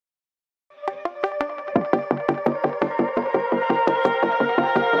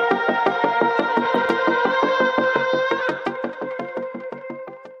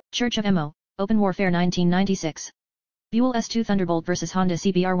Church of Mo, Open Warfare 1996. Buell S2 Thunderbolt vs Honda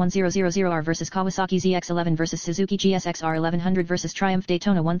CBR 1000R vs Kawasaki ZX11 vs Suzuki GSX-R 1100 vs Triumph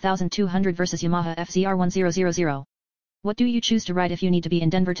Daytona 1200 vs Yamaha FZR 1000. What do you choose to ride if you need to be in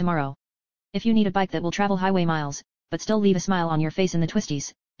Denver tomorrow? If you need a bike that will travel highway miles, but still leave a smile on your face in the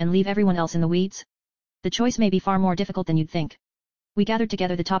twisties, and leave everyone else in the weeds? The choice may be far more difficult than you'd think. We gathered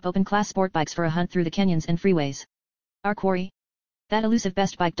together the top open-class sport bikes for a hunt through the canyons and freeways. Our quarry? That elusive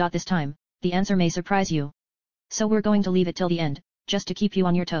best bike.This time, the answer may surprise you. So we're going to leave it till the end, just to keep you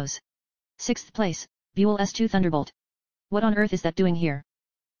on your toes. 6th place, Buell S2 Thunderbolt. What on earth is that doing here?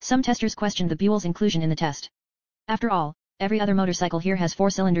 Some testers questioned the Buell's inclusion in the test. After all, every other motorcycle here has 4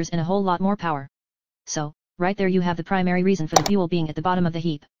 cylinders and a whole lot more power. So, right there you have the primary reason for the Buell being at the bottom of the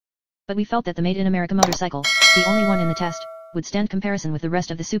heap. But we felt that the Made in America motorcycle, the only one in the test, would stand comparison with the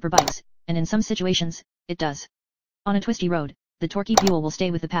rest of the superbikes, and in some situations, it does. On a twisty road, the torquey Buell will stay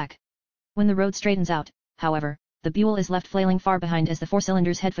with the pack. When the road straightens out, however, the Buell is left flailing far behind as the 4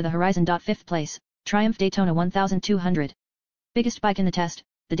 cylinders head for the horizon.Fifth place, Triumph Daytona 1200. Biggest bike in the test,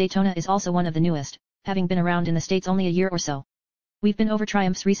 the Daytona is also one of the newest, having been around in the States only a year or so. We've been over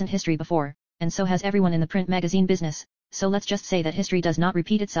Triumph's recent history before, and so has everyone in the print magazine business, so let's just say that history does not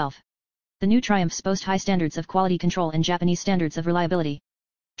repeat itself. The new Triumphs boast high standards of quality control and Japanese standards of reliability.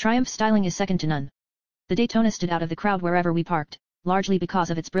 Triumph's styling is second to none. The Daytona stood out of the crowd wherever we parked, largely because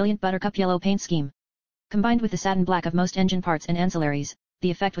of its brilliant buttercup yellow paint scheme. Combined with the satin black of most engine parts and ancillaries,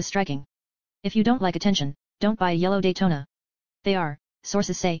 the effect was striking. If you don't like attention, don't buy a yellow Daytona. They are,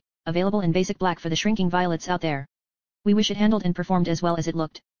 sources say, available in basic black for the shrinking violets out there. We wish it handled and performed as well as it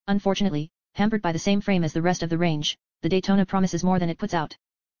looked. Unfortunately, hampered by the same frame as the rest of the range, the Daytona promises more than it puts out.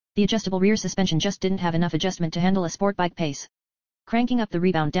 The adjustable rear suspension just didn't have enough adjustment to handle a sport bike pace. Cranking up the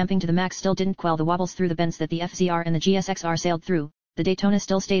rebound damping to the max still didn't quell the wobbles through the bends that the FZR and the GSX-R sailed through. The Daytona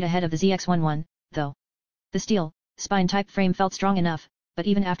still stayed ahead of the ZX11, though. The steel, spine-type frame felt strong enough, but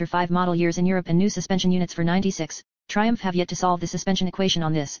even after 5 model years in Europe and new suspension units for 96, Triumph have yet to solve the suspension equation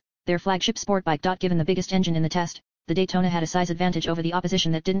on this, their flagship sport bike. Given the biggest engine in the test, the Daytona had a size advantage over the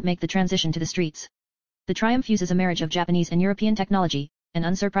opposition that didn't make the transition to the streets. The Triumph uses a marriage of Japanese and European technology, and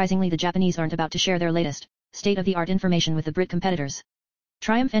unsurprisingly the Japanese aren't about to share their latest, state-of-the-art information with the Brit competitors.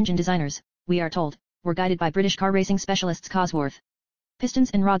 Triumph engine designers, we are told, were guided by British car racing specialists Cosworth.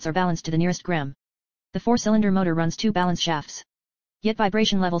 Pistons and rods are balanced to the nearest gram. The 4-cylinder motor runs 2 balance shafts. Yet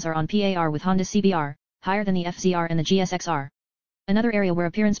vibration levels are on par with Honda CBR, higher than the FZR and the GSX-R. Another area where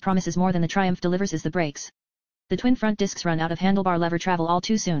appearance promises more than the Triumph delivers is the brakes. The twin front discs run out of handlebar lever travel all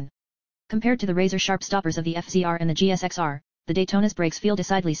too soon. Compared to the razor-sharp stoppers of the FZR and the GSX-R, the Daytona's brakes feel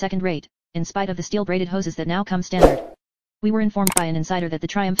decidedly second-rate, in spite of the steel-braided hoses that now come standard. We were informed by an insider that the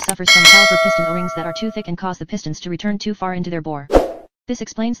Triumph suffers from caliper piston O-rings that are too thick and cause the pistons to return too far into their bore. This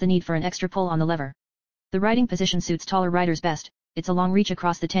explains the need for an extra pull on the lever. The riding position suits taller riders best, it's a long reach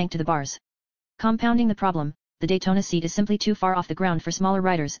across the tank to the bars. Compounding the problem, the Daytona seat is simply too far off the ground for smaller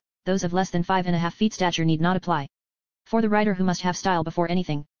riders, those of less than 5.5 feet stature need not apply. For the rider who must have style before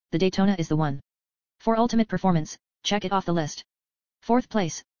anything, the Daytona is the one. For ultimate performance, check it off the list. 4th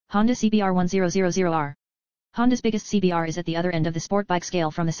place, Honda CBR 1000R. Honda's biggest CBR is at the other end of the sport bike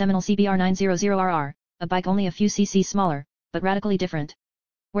scale from the seminal CBR 900RR, a bike only a few cc's smaller, but radically different.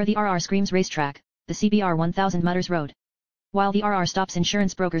 Where the RR screams racetrack, the CBR 1000 mutters road. While the RR stops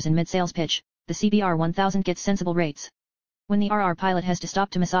insurance brokers in mid-sales pitch, the CBR 1000 gets sensible rates. When the RR pilot has to stop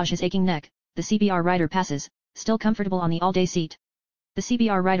to massage his aching neck, the CBR rider passes, still comfortable on the all-day seat. The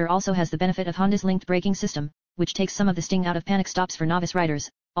CBR rider also has the benefit of Honda's linked braking system, which takes some of the sting out of panic stops for novice riders,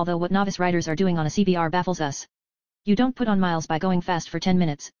 although what novice riders are doing on a CBR baffles us. You don't put on miles by going fast for 10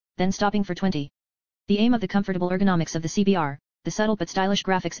 minutes, then stopping for 20. The aim of the comfortable ergonomics of the CBR, the subtle but stylish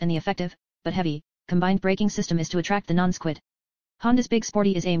graphics and the effective, but heavy, combined braking system is to attract the non-squid. Honda's Big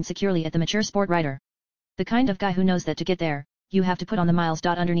Sporty is aimed securely at the mature sport rider. The kind of guy who knows that to get there, you have to put on the miles.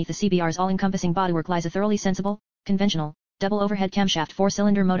 Underneath the CBR's all-encompassing bodywork lies a thoroughly sensible, conventional, double overhead camshaft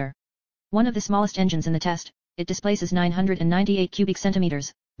 4-cylinder motor. One of the smallest engines in the test, it displaces 998 cubic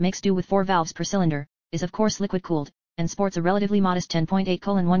centimeters, makes do with 4 valves per cylinder, is of course liquid-cooled, and sports a relatively modest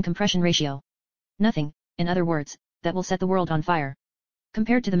 10.8:1 compression ratio. Nothing, in other words, that will set the world on fire.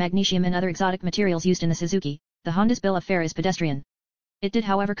 Compared to the magnesium and other exotic materials used in the Suzuki, the Honda's bill of fare is pedestrian. It did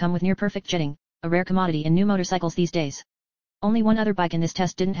however come with near-perfect jetting, a rare commodity in new motorcycles these days. Only one other bike in this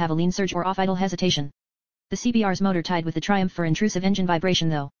test didn't have a lean surge or off-idle hesitation. The CBR's motor tied with the Triumph for intrusive engine vibration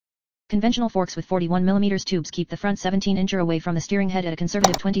though. Conventional forks with 41mm tubes keep the front 17-incher away from the steering head at a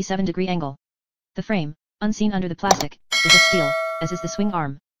conservative 27-degree angle. The frame, unseen under the plastic, is of steel, as is the swing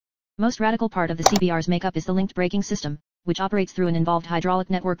arm. Most radical part of the CBR's makeup is the linked braking system, which operates through an involved hydraulic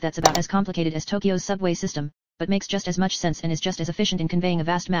network that's about as complicated as Tokyo's subway system, but makes just as much sense and is just as efficient in conveying a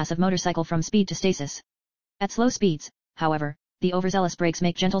vast mass of motorcycle from speed to stasis. At slow speeds, however, the overzealous brakes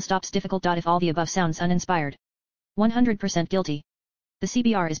make gentle stops difficult. If all the above sounds uninspired, 100% guilty. The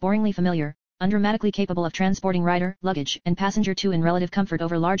CBR is boringly familiar, undramatically capable of transporting rider, luggage, and passenger to in relative comfort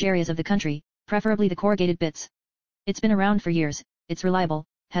over large areas of the country, preferably the corrugated bits. It's been around for years, it's reliable,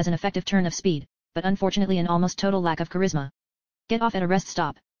 has an effective turn of speed, but unfortunately an almost total lack of charisma. Get off at a rest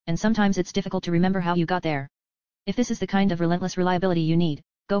stop, and sometimes it's difficult to remember how you got there. If this is the kind of relentless reliability you need,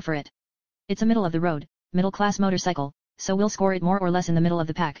 go for it. It's a middle-of-the-road, middle-class motorcycle, so we'll score it more or less in the middle of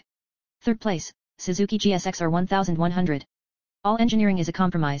the pack. Third place, Suzuki GSX-R 1100. All engineering is a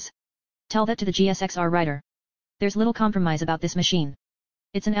compromise. Tell that to the GSX-R rider. There's little compromise about this machine.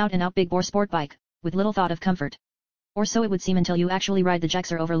 It's an out-and-out big-bore sport bike, with little thought of comfort. Or so it would seem until you actually ride the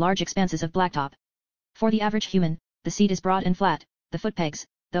GSX-R over large expanses of blacktop. For the average human, the seat is broad and flat, the foot pegs,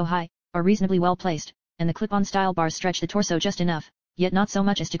 though high, are reasonably well placed, and the clip-on style bars stretch the torso just enough, yet not so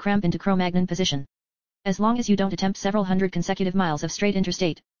much as to cramp into Cro-Magnon position. As long as you don't attempt several hundred consecutive miles of straight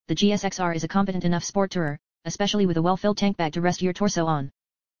interstate, the GSX-R is a competent enough sport tourer, especially with a well-filled tank bag to rest your torso on.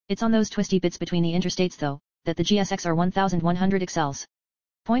 It's on those twisty bits between the interstates though, that the GSX-R 1100 excels.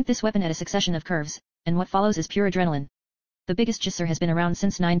 Point this weapon at a succession of curves, and what follows is pure adrenaline. The biggest GSX-R has been around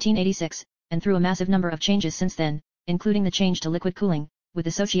since 1986, and through a massive number of changes since then, including the change to liquid cooling, with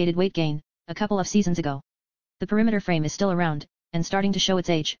associated weight gain, a couple of seasons ago. The perimeter frame is still around, and starting to show its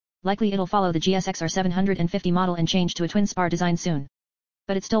age, likely it'll follow the GSX-R 750 model and change to a twin spar design soon.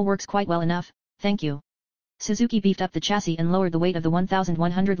 But it still works quite well enough, thank you. Suzuki beefed up the chassis and lowered the weight of the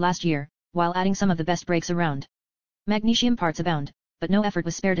 1100 last year, while adding some of the best brakes around. Magnesium parts abound, but no effort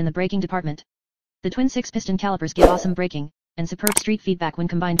was spared in the braking department. The twin 6-piston calipers give awesome braking, and superb street feedback when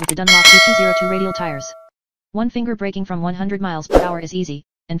combined with the Dunlop D202 radial tires. One finger braking from 100 miles per hour is easy,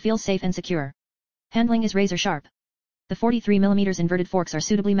 and feels safe and secure. Handling is razor sharp. The 43mm inverted forks are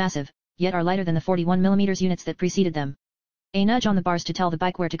suitably massive, yet are lighter than the 41mm units that preceded them. A nudge on the bars to tell the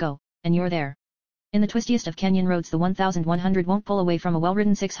bike where to go, and you're there. In the twistiest of canyon roads the 1100 won't pull away from a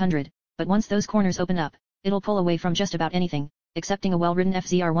well-ridden 600, but once those corners open up, it'll pull away from just about anything, excepting a well-ridden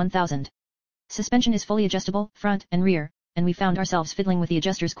FZR 1000. Suspension is fully adjustable, front and rear, and we found ourselves fiddling with the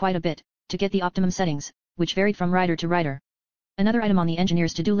adjusters quite a bit, to get the optimum settings, which varied from rider to rider. Another item on the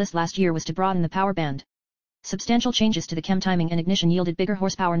engineer's to-do list last year was to broaden the power band. Substantial changes to the chem timing and ignition yielded bigger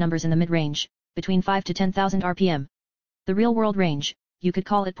horsepower numbers in the mid-range, between 5 to 10,000 RPM. The real-world range, you could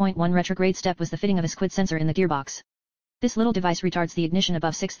call it 0.1 retrograde step, was the fitting of a squid sensor in the gearbox. This little device retards the ignition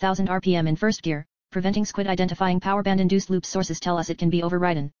above 6,000 RPM in first gear, preventing squid identifying power band-induced loops. Sources tell us it can be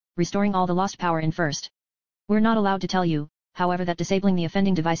overridden, restoring all the lost power in first. We're not allowed to tell you, however, that disabling the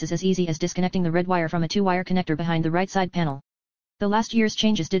offending device is as easy as disconnecting the red wire from a 2-wire connector behind the right side panel. Though last year's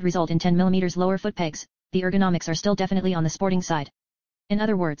changes did result in 10mm lower foot pegs, the ergonomics are still definitely on the sporting side. In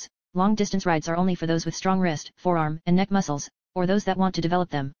other words, long-distance rides are only for those with strong wrist, forearm, and neck muscles, or those that want to develop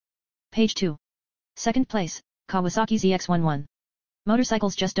them. Page 2. Second place, Kawasaki ZX-11.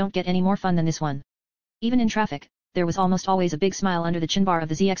 Motorcycles just don't get any more fun than this one. Even in traffic, there was almost always a big smile under the chin bar of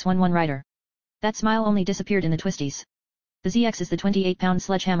the ZX-11 rider. That smile only disappeared in the twisties. The ZX is the 28-pound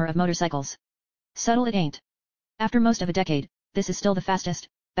sledgehammer of motorcycles. Subtle it ain't. After most of a decade, this is still the fastest,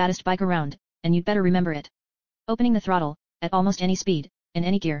 baddest bike around, and you'd better remember it. Opening the throttle, at almost any speed, in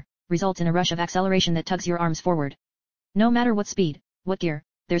any gear, results in a rush of acceleration that tugs your arms forward. No matter what speed, what gear,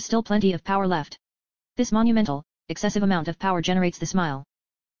 there's still plenty of power left. This monumental, excessive amount of power generates the smile.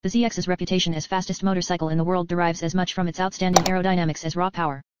 The ZX's reputation as fastest motorcycle in the world derives as much from its outstanding aerodynamics as raw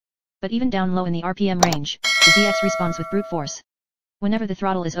power. But even down low in the RPM range, the ZX responds with brute force. Whenever the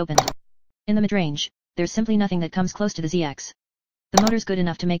throttle is opened. In the mid-range, there's simply nothing that comes close to the ZX. The motor's good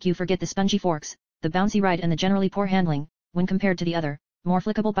enough to make you forget the spongy forks, the bouncy ride and the generally poor handling, when compared to the other, more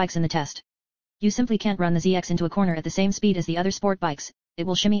flickable bikes in the test. You simply can't run the ZX into a corner at the same speed as the other sport bikes, it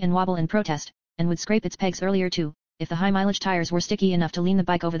will shimmy and wobble and protest, and would scrape its pegs earlier too, if the high-mileage tires were sticky enough to lean the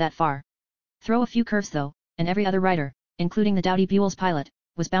bike over that far. Throw a few curves though, and every other rider, including the doughty Buell's pilot,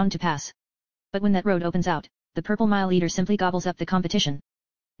 was bound to pass. But when that road opens out, the purple mile eater simply gobbles up the competition.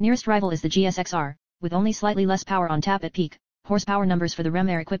 Nearest rival is the GSX-R, with only slightly less power on tap at peak. Horsepower numbers for the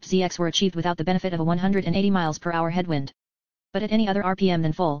Rem-Air-equipped ZX were achieved without the benefit of a 180 miles per hour headwind. But at any other RPM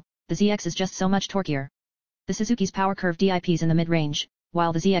than full, the ZX is just so much torqueier. The Suzuki's power curve dips in the mid-range,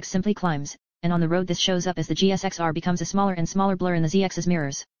 while the ZX simply climbs, and on the road this shows up as the GSX-R becomes a smaller and smaller blur in the ZX's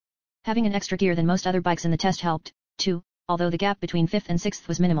mirrors. Having an extra gear than most other bikes in the test helped, too, although the gap between 5th and 6th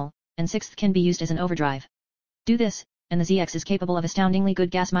was minimal, and 6th can be used as an overdrive. Do this, and the ZX is capable of astoundingly good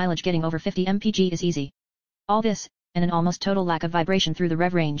gas mileage. Getting over 50 mpg is easy. All this, and an almost total lack of vibration through the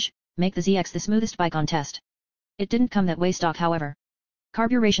rev range, make the ZX the smoothest bike on test. It didn't come that way stock however.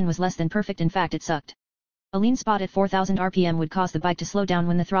 Carburation was less than perfect, in fact it sucked. A lean spot at 4000 RPM would cause the bike to slow down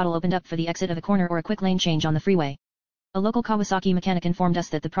when the throttle opened up for the exit of a corner or a quick lane change on the freeway. A local Kawasaki mechanic informed us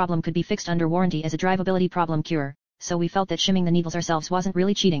that the problem could be fixed under warranty as a drivability problem cure, so we felt that shimming the needles ourselves wasn't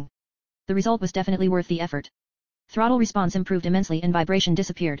really cheating. The result was definitely worth the effort. Throttle response improved immensely and vibration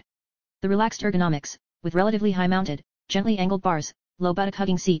disappeared. The relaxed ergonomics, with relatively high mounted, gently angled bars, low buttock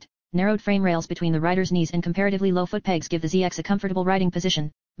hugging seat, narrowed frame rails between the rider's knees and comparatively low foot pegs give the ZX a comfortable riding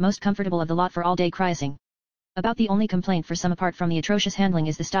position, most comfortable of the lot for all-day cruising. About the only complaint for some apart from the atrocious handling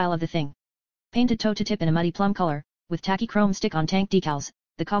is the style of the thing. Painted toe-to-tip in a muddy plum color, with tacky chrome stick-on tank decals,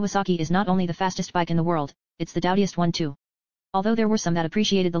 the Kawasaki is not only the fastest bike in the world, it's the dowdiest one too. Although there were some that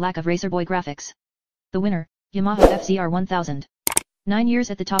appreciated the lack of racer boy graphics. The winner, Yamaha FZR 1000. 9 years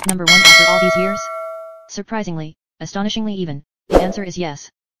at the top, number 1 after all these years? Surprisingly, astonishingly even, the answer is yes.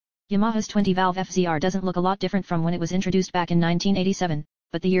 Yamaha's 20-valve FZR doesn't look a lot different from when it was introduced back in 1987,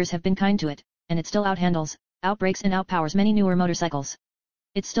 but the years have been kind to it, and it still outhandles, outbrakes and outpowers many newer motorcycles.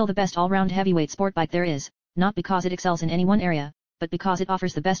 It's still the best all-round heavyweight sport bike there is, not because it excels in any one area, but because it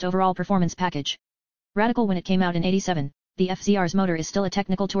offers the best overall performance package. Radical when it came out in '87, the FZR's motor is still a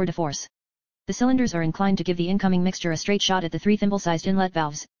technical tour de force. The cylinders are inclined to give the incoming mixture a straight shot at the 3 thimble-sized inlet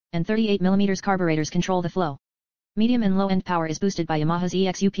valves, and 38mm carburetors control the flow. Medium and low-end power is boosted by Yamaha's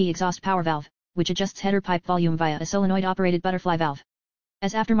EXUP exhaust power valve, which adjusts header pipe volume via a solenoid-operated butterfly valve.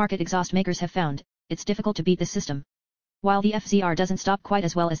 As aftermarket exhaust makers have found, it's difficult to beat this system. While the FZR doesn't stop quite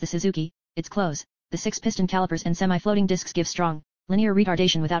as well as the Suzuki, its close, the 6-piston calipers and semi-floating discs give strong, linear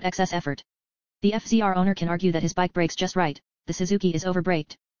retardation without excess effort. The FZR owner can argue that his bike brakes just right, the Suzuki is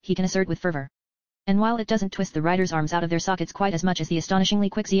overbraked, he can assert with fervor. And while it doesn't twist the rider's arms out of their sockets quite as much as the astonishingly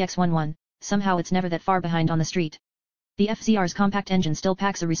quick ZX11, somehow it's never that far behind on the street. The FZR's compact engine still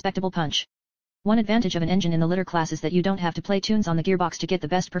packs a respectable punch. One advantage of an engine in the litter class is that you don't have to play tunes on the gearbox to get the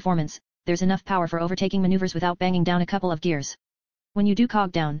best performance, there's enough power for overtaking maneuvers without banging down a couple of gears. When you do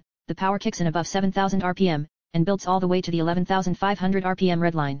cog down, the power kicks in above 7,000 RPM, and builds all the way to the 11,500 RPM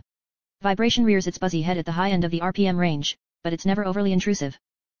redline. Vibration rears its buzzy head at the high end of the RPM range, but it's never overly intrusive.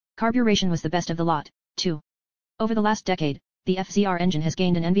 Carburation was the best of the lot, too. Over the last decade, the FZR engine has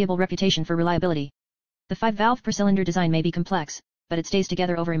gained an enviable reputation for reliability. The 5-valve per-cylinder design may be complex, but it stays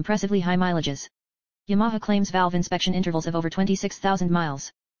together over impressively high mileages. Yamaha claims valve inspection intervals of over 26,000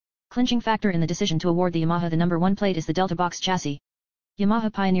 miles. Clinching factor in the decision to award the Yamaha the number 1 plate is the Delta box chassis.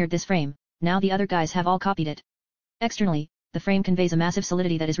 Yamaha pioneered this frame, now the other guys have all copied it. Externally, the frame conveys a massive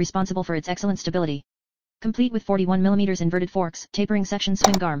solidity that is responsible for its excellent stability. Complete with 41mm inverted forks, tapering section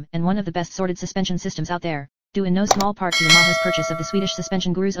swing arm, and one of the best sorted suspension systems out there, due in no small part to Yamaha's purchase of the Swedish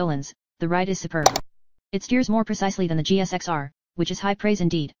suspension gurus Öhlins, the ride is superb. It steers more precisely than the GSXR, which is high praise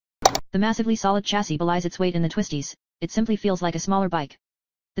indeed. The massively solid chassis belies its weight in the twisties, it simply feels like a smaller bike.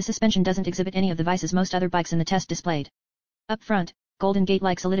 The suspension doesn't exhibit any of the vices most other bikes in the test displayed. Up front, Golden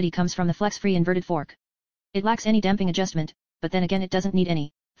Gate-like solidity comes from the flex-free inverted fork. It lacks any damping adjustment, but then again it doesn't need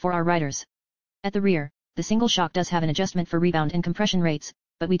any, for our riders. At the rear, the single shock does have an adjustment for rebound and compression rates,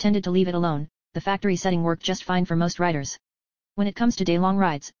 but we tended to leave it alone, the factory setting worked just fine for most riders. When it comes to day-long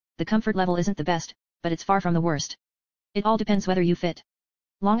rides, the comfort level isn't the best, but it's far from the worst. It all depends whether you fit.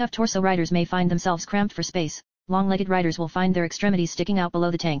 Long up torso riders may find themselves cramped for space, long-legged riders will find their extremities sticking out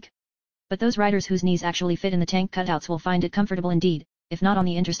below the tank. But those riders whose knees actually fit in the tank cutouts will find it comfortable indeed, if not on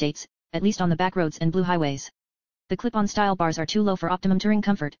the interstates, at least on the back roads and blue highways. The clip-on style bars are too low for optimum touring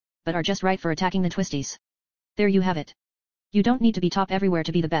comfort, but are just right for attacking the twisties. There you have it. You don't need to be top everywhere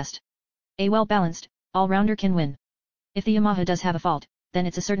to be the best. A well-balanced, all-rounder can win. If the Yamaha does have a fault, then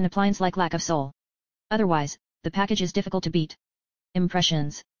it's a certain appliance-like lack of soul. Otherwise, the package is difficult to beat.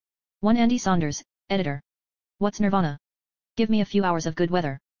 Impressions. 1 Andy Saunders, editor. What's Nirvana? Give me a few hours of good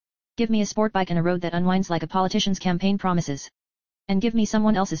weather. Give me a sport bike and a road that unwinds like a politician's campaign promises. And give me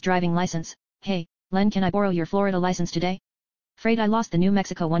someone else's driving license. Hey, Len, can I borrow your Florida license today? Afraid I lost the New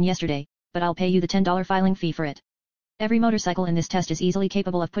Mexico one yesterday, but I'll pay you the $10 filing fee for it. Every motorcycle in this test is easily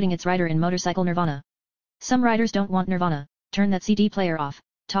capable of putting its rider in motorcycle nirvana. Some riders don't want nirvana, turn that CD player off,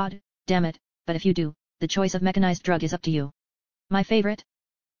 Todd, damn it, but if you do, the choice of mechanized drug is up to you. My favorite?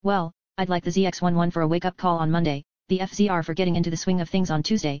 Well, I'd like the ZX11 for a wake-up call on Monday, the FZR for getting into the swing of things on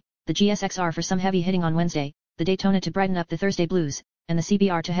Tuesday, the GSXR for some heavy hitting on Wednesday, the Daytona to brighten up the Thursday blues, and the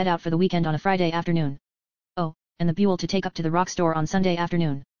CBR to head out for the weekend on a Friday afternoon. Oh, and the Buell to take up to the rock store on Sunday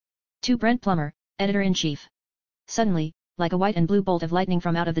afternoon. To Brent Plummer, Editor-in-Chief. Suddenly, like a white and blue bolt of lightning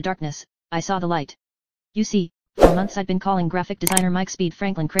from out of the darkness, I saw the light. You see, For months I'd been calling graphic designer Mike Speed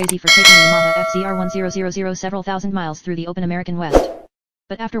Franklin crazy for taking the Yamaha FZR1000 several thousand miles through the open American West.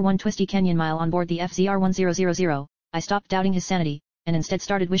 But after one twisty Kenyan mile on board the FZR1000, I stopped doubting his sanity, and instead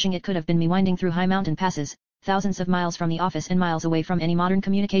started wishing it could have been me winding through high mountain passes, thousands of miles from the office and miles away from any modern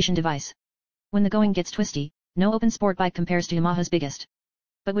communication device. When the going gets twisty, no open sport bike compares to Yamaha's biggest.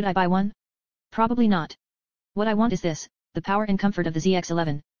 But would I buy one? Probably not. What I want is this, the power and comfort of the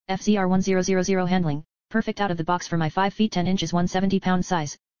ZX11, FZR1000 handling, perfect out of the box for my 5 feet 10 inches 170-pound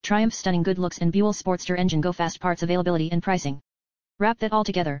size, Triumph's stunning good looks and Buell Sportster engine go fast parts availability and pricing. Wrap that all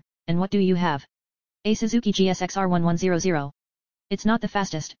together, and what do you have? A Suzuki GSX-R1100. It's not the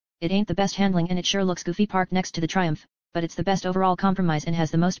fastest, it ain't the best handling and it sure looks goofy parked next to the Triumph, but it's the best overall compromise and has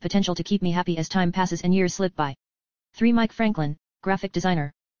the most potential to keep me happy as time passes and years slip by. 3 Mike Franklin, graphic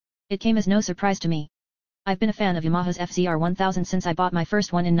designer. It came as no surprise to me. I've been a fan of Yamaha's FZR1000 since I bought my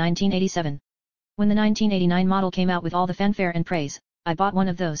first one in 1987. When the 1989 model came out with all the fanfare and praise, I bought one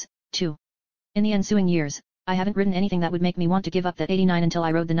of those, too. In the ensuing years, I haven't ridden anything that would make me want to give up that 89 until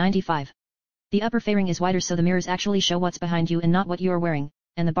I rode the 95. The upper fairing is wider so the mirrors actually show what's behind you and not what you're wearing,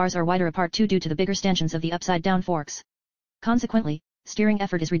 and the bars are wider apart too due to the bigger stanchions of the upside-down forks. Consequently, steering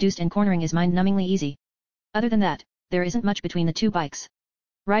effort is reduced and cornering is mind-numbingly easy. Other than that, there isn't much between the two bikes.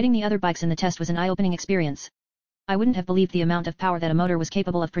 Riding the other bikes in the test was an eye-opening experience. I wouldn't have believed the amount of power that a motor was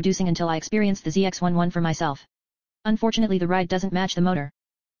capable of producing until I experienced the ZX11 for myself. Unfortunately the ride doesn't match the motor.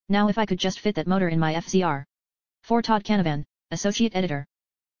 Now if I could just fit that motor in my FZR. For Todd Canavan, Associate Editor.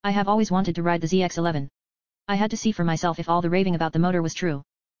 I have always wanted to ride the ZX11. I had to see for myself if all the raving about the motor was true.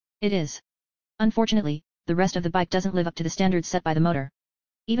 It is. Unfortunately, the rest of the bike doesn't live up to the standards set by the motor.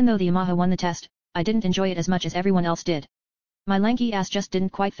 Even though the Yamaha won the test, I didn't enjoy it as much as everyone else did. My lanky ass just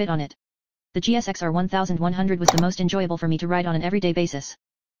didn't quite fit on it. The GSX-R 1100 was the most enjoyable for me to ride on an everyday basis.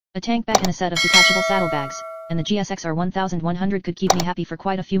 A tank back and a set of detachable saddlebags, and the GSX-R 1100 could keep me happy for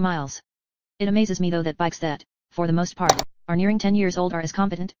quite a few miles. It amazes me though that bikes that, for the most part, are nearing 10 years old are as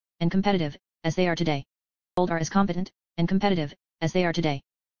competent, and competitive, as they are today. Old are as competent, and competitive, as they are today.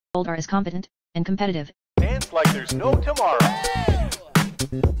 Old are as competent, and competitive. Dance like there's no tomorrow.